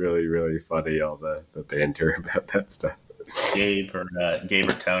just really, really funny, all the banter about that stuff. Gabe or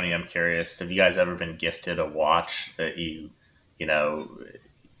Tony, I'm curious, have you guys ever been gifted a watch that you know,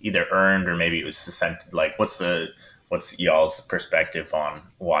 either earned or maybe it was sent? Like, what's y'all's perspective on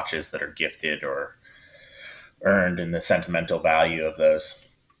watches that are gifted or earned and the sentimental value of those?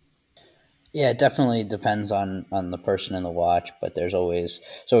 Yeah, it definitely depends on the person in the watch, but there's always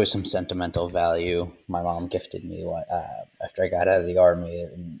some sentimental value. My mom gifted me after I got out of the Army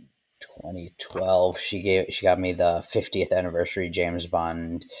in 2012. She got me the 50th anniversary James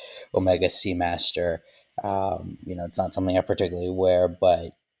Bond Omega Seamaster. It's not something I particularly wear,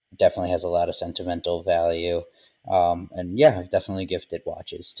 but definitely has a lot of sentimental value. And yeah, I've definitely gifted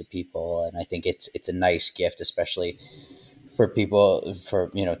watches to people, and I think it's a nice gift, especially for people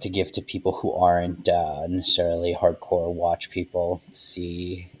to give to people who aren't necessarily hardcore watch people, to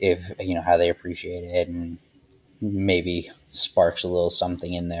see if how they appreciate it and maybe sparks a little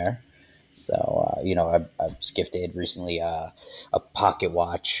something in there. So I was gifted recently a pocket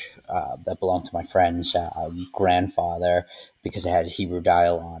watch that belonged to my friend's grandfather because it had a Hebrew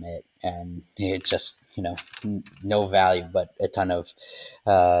dial on it, and it just no value, but a ton of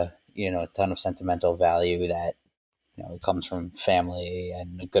sentimental value that it comes from family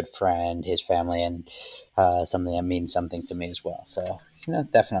and a good friend, his family, and something that means something to me as well. So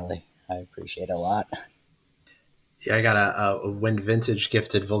definitely I appreciate it a lot. Yeah, I got a Wind Vintage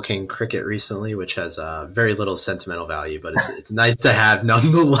gifted Vulcan Cricket recently, which has very little sentimental value, but it's nice to have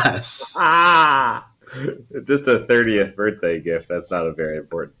nonetheless. Just a 30th birthday gift. That's not a very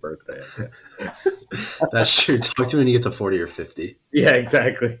important birthday, I guess. That's true. Talk to me when you get to 40 or 50. Yeah,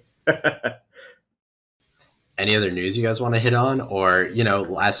 exactly. Any other news you guys want to hit on? Or,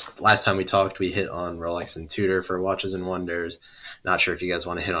 last time we talked, we hit on Rolex and Tudor for Watches and Wonders. Not sure if you guys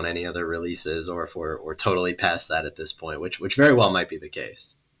want to hit on any other releases or if we're totally past that at this point, which very well might be the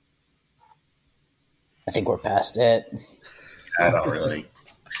case. I think we're past it. I don't really.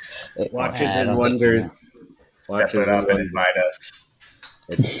 Watches and Wonders. Step it up and invite us.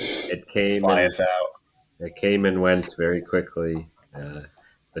 It came Fly us out. It came and went very quickly.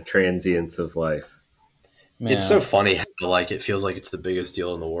 The transience of life. Yeah. It's so funny how it feels like it's the biggest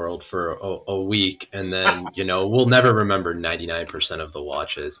deal in the world for a week, and then we'll never remember 99% of the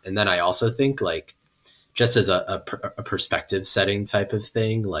watches. And then I also think just as a perspective setting type of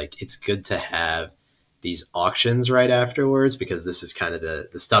thing, it's good to have these auctions right afterwards, because this is kind of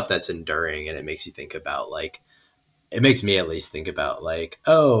the stuff that's enduring, and it makes you think about it makes me at least think about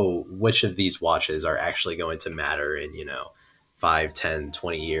which of these watches are actually going to matter in 5, 10,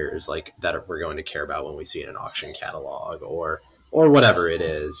 20 years, that we're going to care about when we see in an auction catalog or whatever it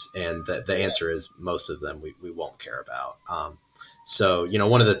is. And the answer is most of them we won't care about. So,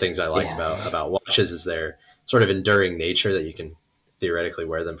 one of the things I like about watches is their sort of enduring nature, that you can theoretically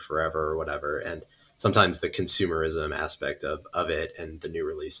wear them forever or whatever. And sometimes the consumerism aspect of it and the new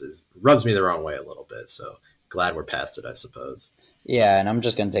releases rubs me the wrong way a little bit. So glad we're past it, I suppose. Yeah, and I'm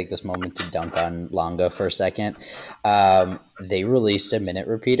just going to take this moment to dunk on Longa for a second. They released a minute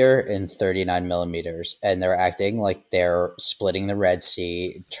repeater in 39 millimeters, and they're acting like they're splitting the Red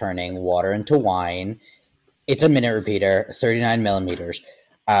Sea, turning water into wine. It's a minute repeater, 39 millimeters.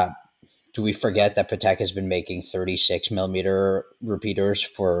 Do we forget that Patek has been making 36 millimeter repeaters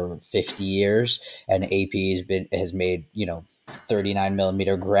for 50 years, and AP has made 39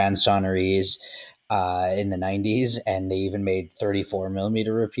 millimeter Grand Sonneries in the 90s, and they even made 34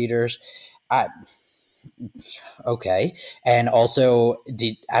 millimeter repeaters. Okay. And also,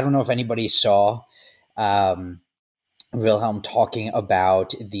 I don't know if anybody saw Wilhelm talking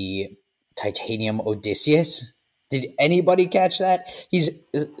about the titanium Odysseus. Did anybody catch that?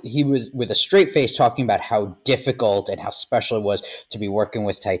 He was with a straight face talking about how difficult and how special it was to be working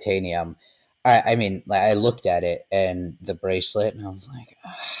with titanium. I mean, I looked at it and the bracelet, and I was like,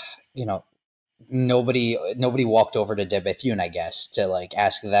 nobody walked over to De Bethune, I guess, to like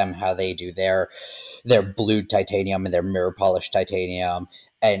ask them how they do their blued titanium and their mirror polished titanium.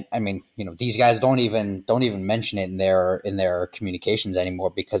 And I mean, these guys don't even mention it in their communications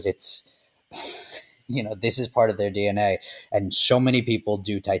anymore, because it's this is part of their DNA. And so many people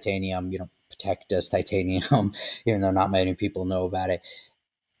do titanium. Patek does titanium, even though not many people know about it.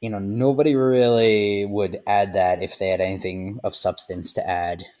 Nobody really would add that if they had anything of substance to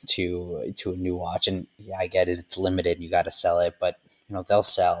add to a new watch. And yeah, I get it; it's limited. You got to sell it, but they'll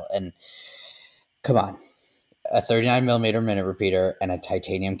sell. And come on, a 39 millimeter minute repeater and a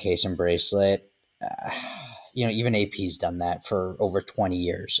titanium case and bracelet. Even AP's done that for over 20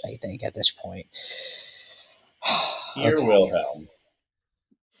 years, I think, at this point. Dear Wilhelm.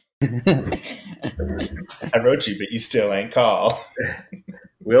 I wrote you, but you still ain't call.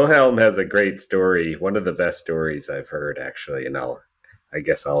 Wilhelm has a great story, one of the best stories I've heard, actually, and I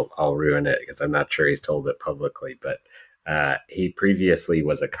guess I'll ruin it because I'm not sure he's told it publicly, but he previously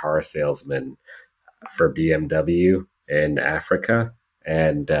was a car salesman for BMW in Africa,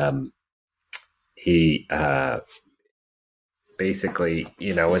 and he basically,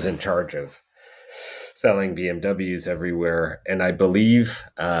 was in charge of selling BMWs everywhere, and I believe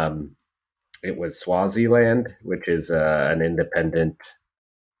it was Swaziland, which is an independent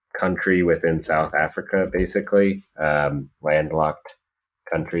country within South Africa, basically, landlocked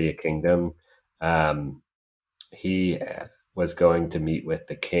country, a kingdom. He was going to meet with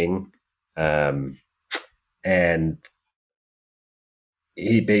the king, and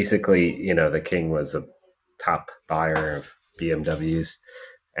he basically, the king was a top buyer of BMWs,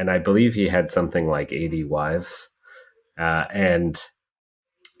 and I believe he had something like 80 wives, and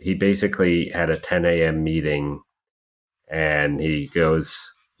he basically had a 10 a.m. meeting, and he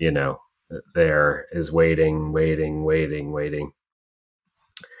goes, there is waiting.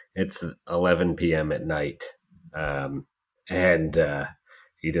 It's 11 p.m. at night. And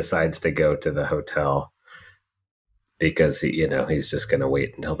he decides to go to the hotel because he's just going to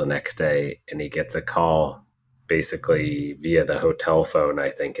wait until the next day. And he gets a call basically via the hotel phone, I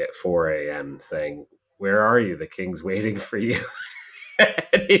think at 4 a.m. saying, "Where are you? The king's waiting for you."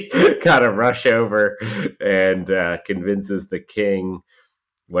 And he kind of rush over and convinces the king.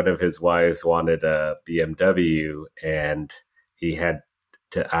 One of his wives wanted a BMW, and he had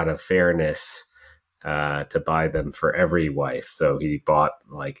to, out of fairness, to buy them for every wife. So he bought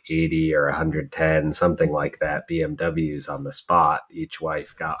like 80 or 110, something like that, BMWs on the spot. Each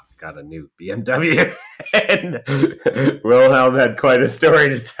wife got a new BMW. And Wilhelm had quite a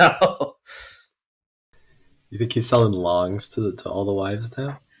story to tell. You think he's selling longs to all the wives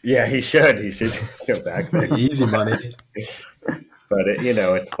now? Yeah, he should. He should go back there. Easy money. But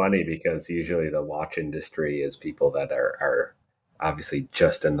it's funny because usually the watch industry is people that are obviously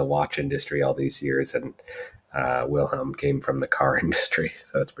just in the watch industry all these years, and Wilhelm came from the car industry,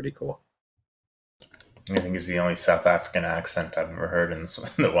 so it's pretty cool. I think he's the only South African accent I've ever heard in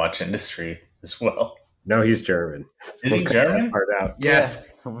the watch industy as well. No, he's German. Is he German? Part out.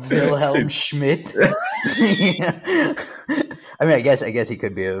 Yes, Wilhelm Schmidt. I mean, I guess he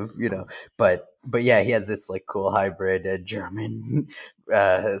could be but yeah, he has this like cool hybrid German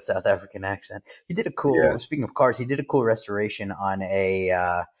South African accent. He did a cool. Speaking of cars, he did a cool restoration on a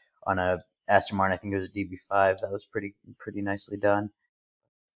Aston Martin. I think it was a DB5. That was pretty nicely done.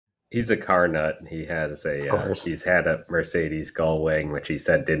 He's a car nut. He has he's had a Mercedes Gullwing, which he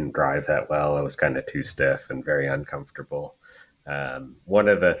said didn't drive that well. It was kind of too stiff and very uncomfortable. One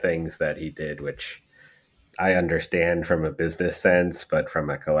of the things that he did, which I understand from a business sense, but from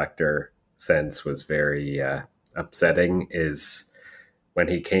a collector sense was very upsetting, is when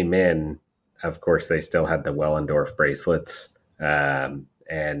he came in, of course, they still had the Wellendorf bracelets. And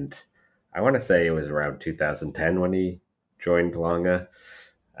I want to say it was around 2010 when he joined Lange.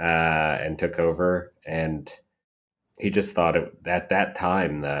 And took over, and he just thought at that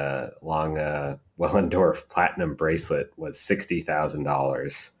time the Lange Wellendorf Platinum bracelet was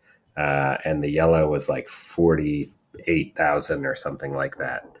 $60,000, and the yellow was like $48,000 or something like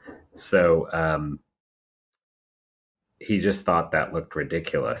that. So he just thought that looked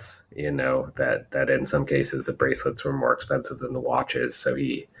ridiculous, that in some cases the bracelets were more expensive than the watches. So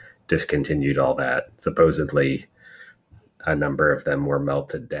he discontinued all that. Supposedly, a number of them were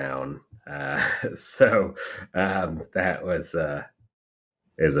melted down. So that was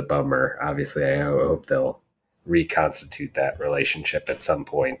is a bummer. Obviously, I hope they'll reconstitute that relationship at some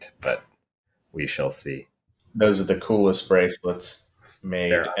point, but we shall see. Those are the coolest bracelets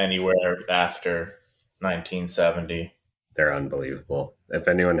made anywhere after 1970. They're unbelievable. If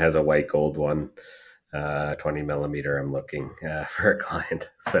anyone has a white gold one, 20 millimeter. I'm looking for a client,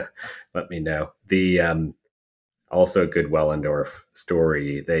 so let me know. The also good Wellendorf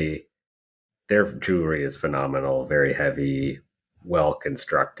story. Their jewelry is phenomenal, very heavy, well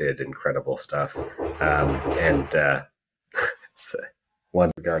constructed, incredible stuff. And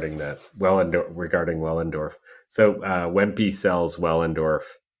one regarding Wellendorf. So Wempe sells Wellendorf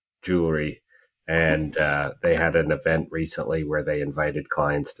jewelry, and they had an event recently where they invited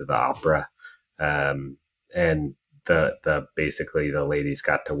clients to the opera, and the basically the ladies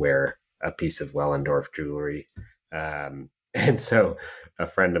got to wear a piece of Wellendorf jewelry. And so a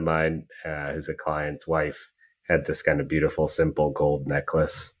friend of mine, who's a client's wife, had this kind of beautiful, simple gold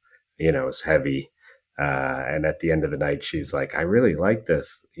necklace. It's heavy. And at the end of the night, she's like, I really like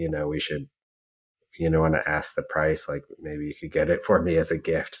this. We should, want to ask the price. Like, maybe you could get it for me as a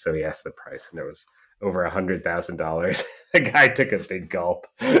gift. So he asked the price, and it was over $100,000. The guy took a big gulp.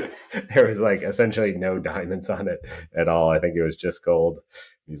 There was like essentially no diamonds on it at all. I think it was just gold.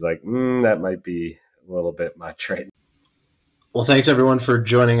 He's like, that might be a little bit much right now. Well, thanks everyone for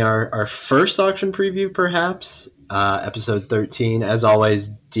joining our first auction preview, perhaps, episode 13. As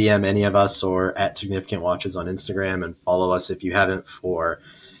always, DM any of us or at Significant Watches on Instagram, and follow us if you haven't for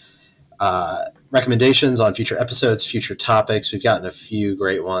recommendations on future episodes, future topics. We've gotten a few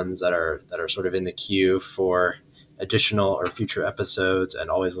great ones that are sort of in the queue for additional or future episodes, and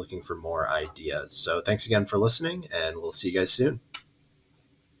always looking for more ideas. So thanks again for listening, and we'll see you guys soon.